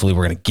 And hopefully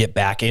we're going to get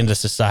back into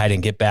society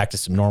and get back to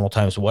some normal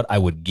times. What I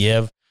would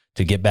give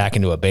to get back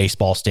into a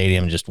baseball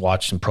stadium and just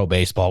watch some pro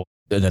baseball,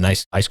 the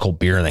nice ice cold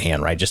beer in the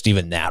hand, right? Just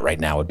even that right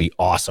now would be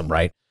awesome,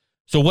 right?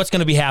 So what's going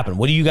to be happening?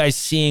 What are you guys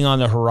seeing on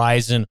the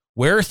horizon?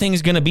 Where are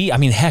things going to be? I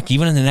mean, heck,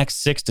 even in the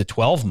next 6 to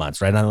 12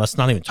 months, right? And let's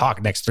not even talk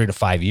next 3 to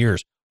 5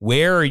 years.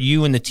 Where are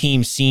you and the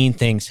team seeing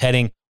things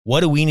heading?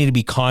 What do we need to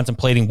be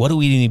contemplating? What do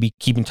we need to be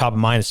keeping top of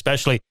mind?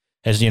 Especially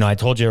as, I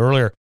told you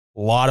earlier,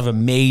 a lot of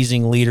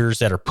amazing leaders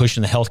that are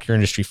pushing the healthcare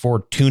industry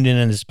forward, tuned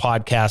in this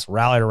podcast,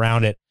 rallied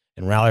around it,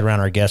 and rallied around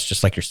our guests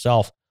just like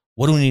yourself.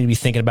 What do we need to be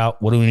thinking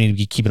about? What do we need to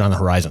be keeping on the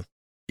horizon?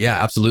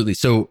 Yeah, absolutely.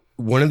 So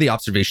one of the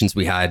observations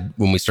we had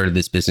when we started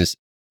this business,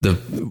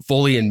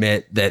 fully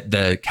admit that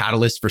the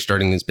catalyst for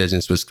starting this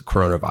business was the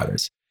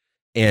coronavirus.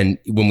 And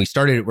when we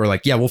started it, we're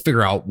like, yeah, we'll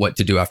figure out what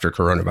to do after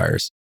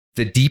coronavirus.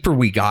 The deeper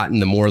we got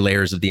and the more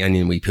layers of the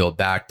onion we peeled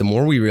back, the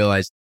more we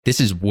realized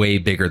this is way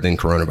bigger than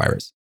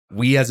coronavirus.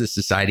 We as a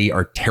society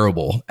are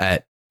terrible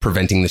at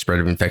preventing the spread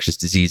of infectious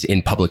disease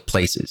in public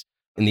places.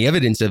 And the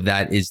evidence of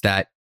that is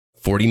that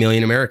 40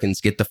 million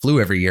Americans get the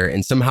flu every year.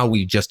 And somehow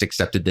we just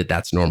accepted that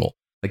that's normal.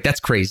 Like, that's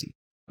crazy.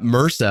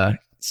 MRSA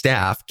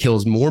staph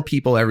kills more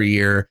people every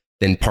year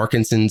than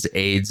Parkinson's,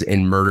 AIDS,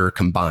 and murder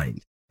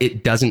combined.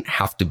 It doesn't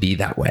have to be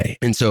that way.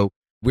 And so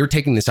we're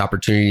taking this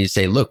opportunity to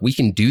say, look, we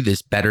can do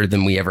this better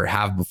than we ever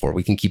have before.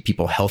 We can keep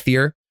people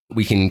healthier.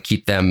 We can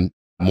keep them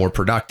more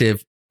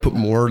productive, put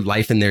more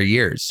life in their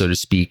years, so to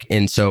speak.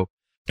 And so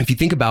if you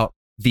think about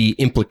the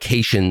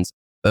implications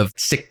of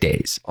sick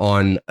days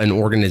on an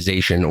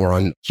organization or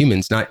on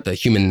humans, not the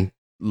human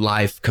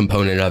life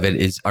component of it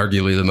is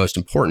arguably the most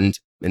important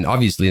and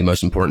obviously the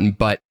most important.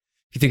 But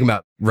if you think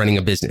about running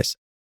a business,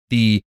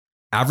 the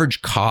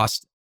average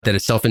cost that a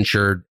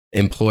self-insured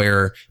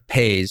employer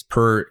pays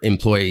per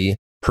employee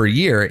per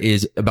year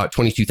is about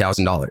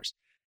 $22,000.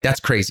 That's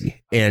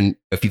crazy. And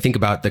if you think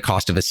about the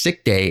cost of a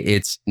sick day,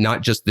 it's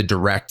not just the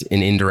direct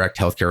and indirect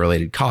healthcare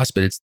related cost,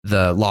 but it's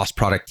the lost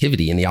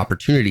productivity and the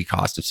opportunity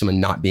cost of someone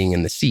not being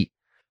in the seat.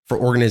 For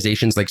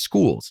organizations like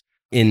schools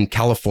in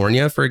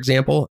California, for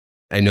example,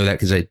 I know that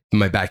because in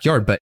my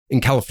backyard, but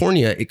in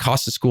California, it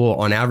costs a school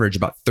on average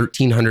about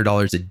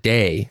 $1,300 a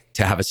day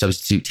to have a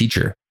substitute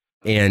teacher.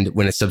 And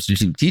when a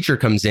substitute teacher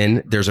comes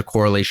in, there's a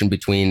correlation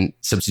between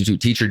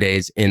substitute teacher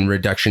days and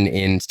reduction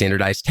in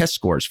standardized test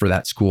scores for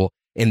that school.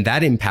 And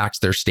that impacts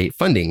their state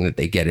funding that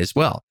they get as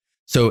well.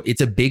 So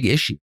it's a big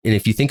issue. And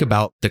if you think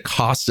about the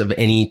costs of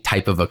any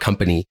type of a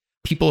company,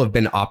 people have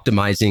been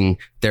optimizing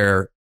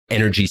their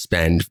energy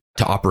spend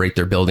to operate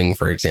their building,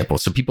 for example.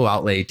 So people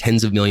outlay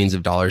tens of millions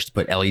of dollars to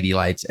put LED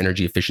lights,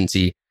 energy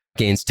efficiency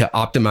gains to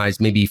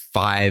optimize maybe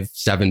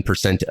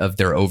 5-7% of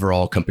their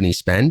overall company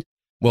spend.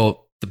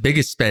 Well, the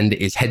biggest spend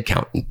is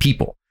headcount and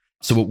people.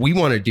 So what we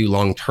want to do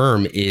long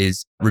term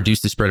is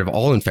reduce the spread of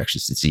all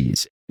infectious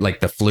disease, like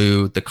the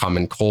flu, the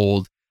common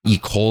cold, E.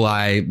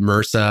 coli,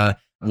 MRSA,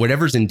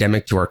 whatever's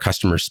endemic to our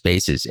customer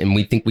spaces. And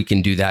we think we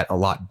can do that a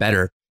lot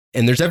better.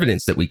 And there's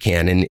evidence that we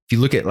can. And if you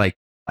look at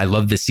I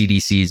love the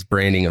CDC's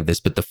branding of this,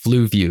 but the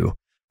flu view,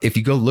 if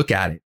you go look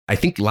at it, I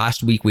think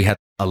last week we had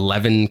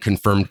 11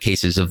 confirmed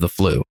cases of the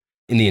flu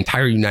in the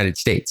entire United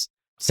States.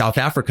 South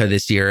Africa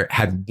this year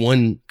had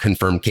 1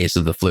 confirmed case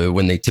of the flu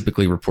when they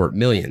typically report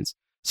millions.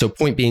 So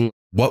point being,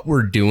 what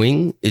we're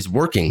doing is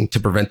working to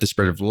prevent the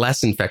spread of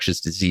less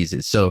infectious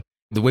diseases. So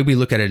the way we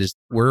look at it is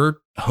we're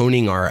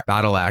honing our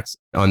battle axe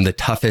on the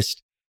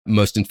toughest,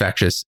 most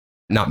infectious,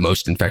 not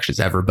most infectious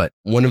ever, but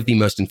one of the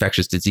most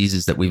infectious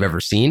diseases that we've ever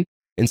seen.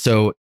 And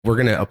so we're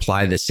going to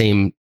apply the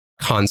same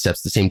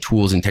concepts, the same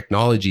tools and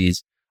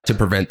technologies to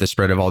prevent the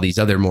spread of all these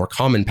other more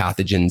common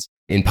pathogens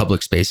in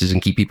public spaces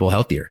and keep people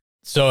healthier.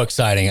 So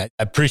exciting. I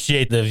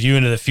appreciate the view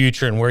into the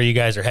future and where you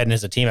guys are heading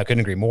as a team. I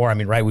couldn't agree more. I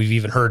mean, right, we've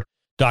even heard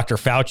Dr.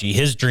 Fauci,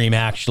 his dream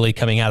actually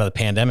coming out of the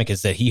pandemic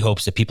is that he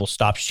hopes that people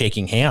stop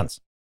shaking hands.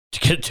 To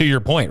get to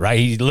your point, right?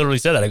 He literally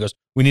said that. He goes,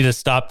 we need to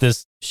stop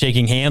this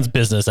shaking hands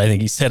business. I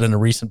think he said in a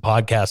recent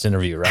podcast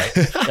interview,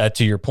 right?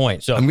 To your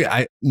point. So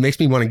it makes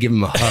me want to give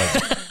him a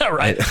hug.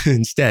 Right.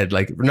 Instead,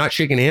 we're not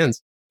shaking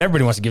hands.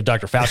 Everybody wants to give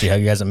Dr. Fauci a hug.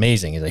 You guys are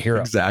amazing. He's a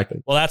hero.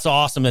 Exactly. Well, that's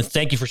awesome. And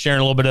thank you for sharing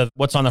a little bit of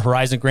what's on the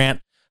horizon, Grant.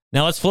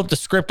 Now let's flip the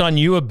script on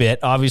you a bit.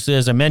 Obviously,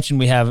 as I mentioned,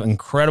 we have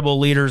incredible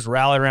leaders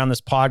rallied around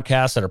this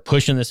podcast that are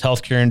pushing this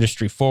healthcare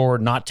industry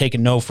forward, not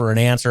taking no for an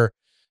answer,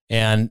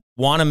 and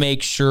want to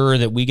make sure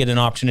that we get an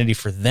opportunity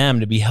for them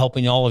to be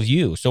helping all of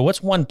you. So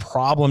what's one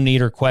problem,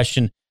 need, or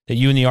question that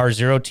you and the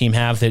R0 team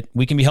have that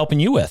we can be helping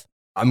you with?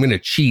 I'm going to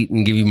cheat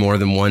and give you more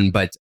than one,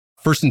 but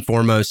first and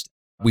foremost,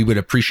 we would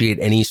appreciate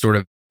any sort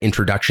of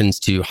introductions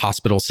to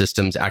hospital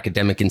systems,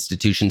 academic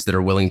institutions that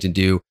are willing to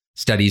do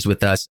studies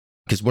with us.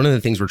 Because one of the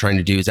things we're trying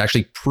to do is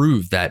actually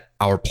prove that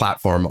our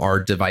platform,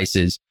 our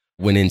devices,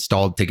 when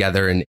installed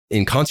together and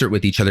in concert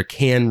with each other,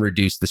 can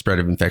reduce the spread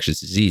of infectious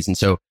disease. And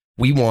so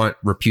we want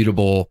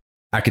reputable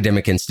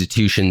academic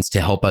institutions to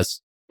help us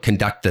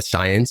conduct the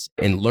science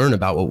and learn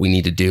about what we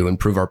need to do,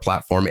 improve our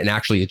platform, and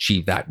actually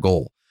achieve that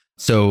goal.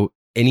 So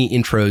any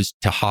intros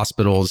to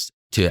hospitals,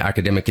 to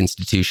academic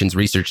institutions,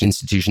 research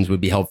institutions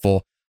would be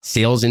helpful.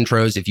 Sales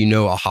intros, if you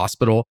know a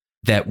hospital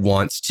that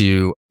wants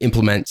to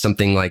implement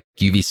something like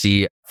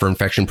UVC for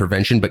infection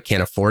prevention but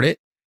can't afford it,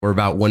 we're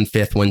about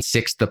 1/5,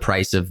 1/6 the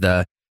price of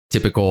the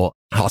typical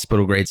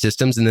hospital grade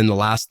systems. And then the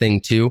last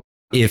thing too,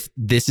 if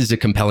this is a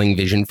compelling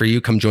vision for you,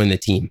 come join the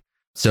team.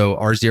 So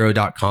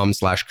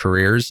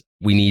r0.com/careers,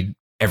 we need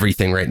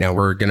everything right now.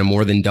 We're going to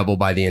more than double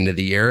by the end of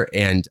the year.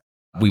 And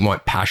we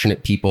want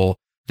passionate people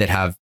that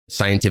have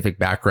scientific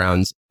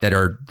backgrounds that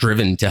are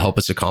driven to help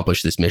us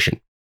accomplish this mission.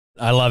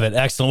 I love it.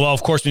 Excellent. Well,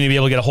 of course, we need to be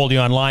able to get a hold of you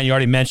online. You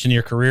already mentioned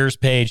your careers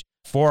page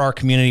for our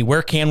community.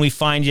 Where can we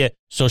find you?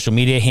 Social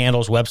media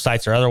handles,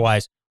 websites, or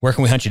otherwise, where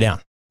can we hunt you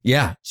down?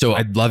 Yeah. So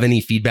I'd love any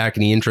feedback,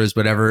 any intros,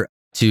 whatever,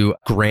 to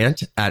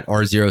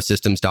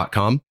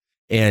grant@r0systems.com.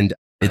 And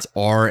it's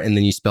R, and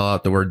then you spell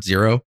out the word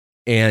 0.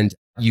 And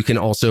you can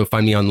also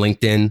find me on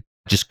LinkedIn,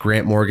 just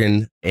Grant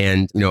Morgan,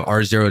 and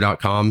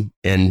r0.com.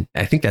 And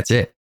I think that's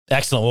it.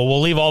 Excellent. Well,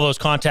 we'll leave all those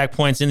contact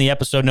points in the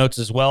episode notes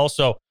as well.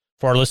 So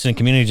for our listening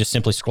community, just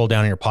simply scroll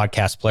down in your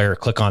podcast player,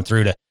 click on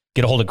through to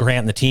get a hold of Grant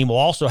and the team. We'll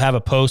also have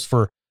a post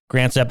for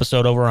Grant's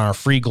episode over on our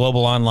free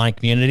global online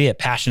community at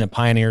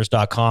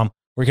passionatepioneers.com,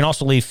 where you can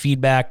also leave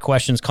feedback,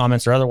 questions,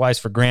 comments, or otherwise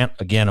for Grant,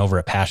 again, over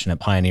at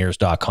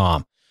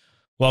passionatepioneers.com.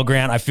 Well,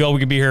 Grant, I feel we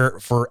could be here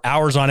for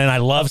hours on end. I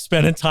love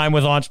spending time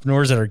with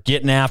entrepreneurs that are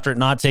getting after it,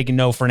 not taking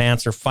no for an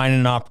answer, finding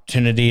an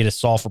opportunity to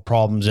solve for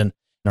problems in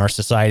our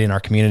society and our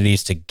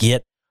communities to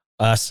get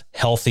us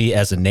healthy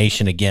as a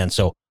nation again.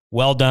 So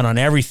well done on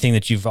everything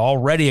that you've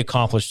already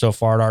accomplished so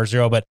far at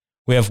R0. But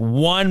we have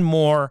one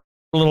more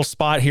little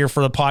spot here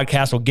for the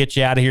podcast. We'll get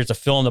you out of here. It's a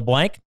fill in the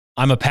blank.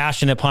 I'm a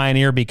passionate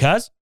pioneer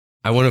because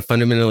I want to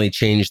fundamentally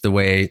change the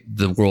way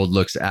the world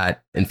looks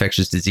at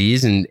infectious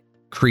disease and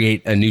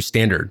create a new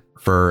standard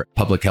for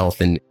public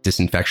health and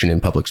disinfection in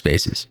public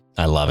spaces.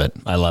 I love it.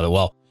 I love it.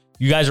 Well,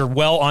 you guys are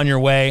well on your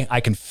way. I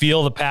can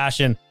feel the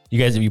passion. You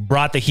guys, you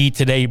brought the heat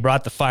today. You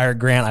brought the fire,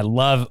 Grant. I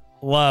love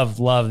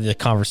the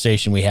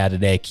conversation we had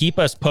today. Keep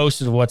us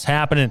posted of what's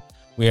happening.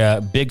 We're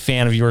a big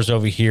fan of yours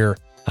over here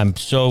I'm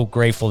so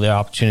grateful for the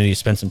opportunity to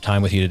spend some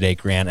time with you today,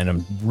 Grant, and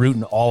I'm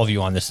rooting all of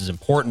you on. This is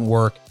important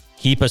work.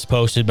 Keep us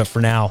posted. But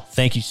for now,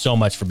 thank you so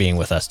much for being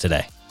with us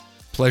today.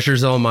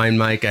 Pleasure's all mine,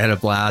 Mike. I had a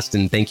blast,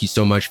 and thank you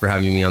so much for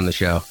having me on the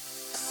show.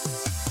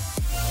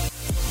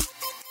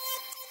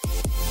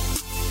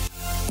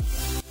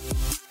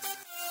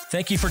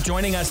 Thank you for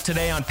joining us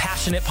today on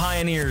Passionate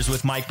Pioneers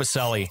with Mike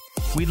Biselli.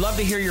 We'd love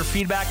to hear your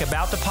feedback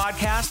about the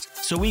podcast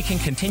so we can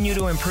continue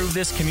to improve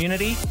this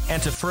community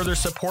and to further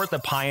support the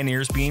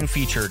pioneers being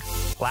featured.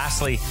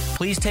 Lastly,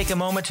 please take a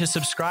moment to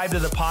subscribe to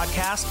the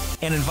podcast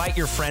and invite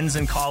your friends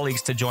and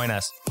colleagues to join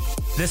us.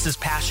 This is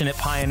Passionate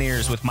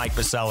Pioneers with Mike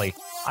Biselli.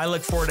 I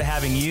look forward to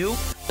having you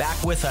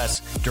back with us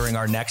during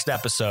our next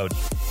episode.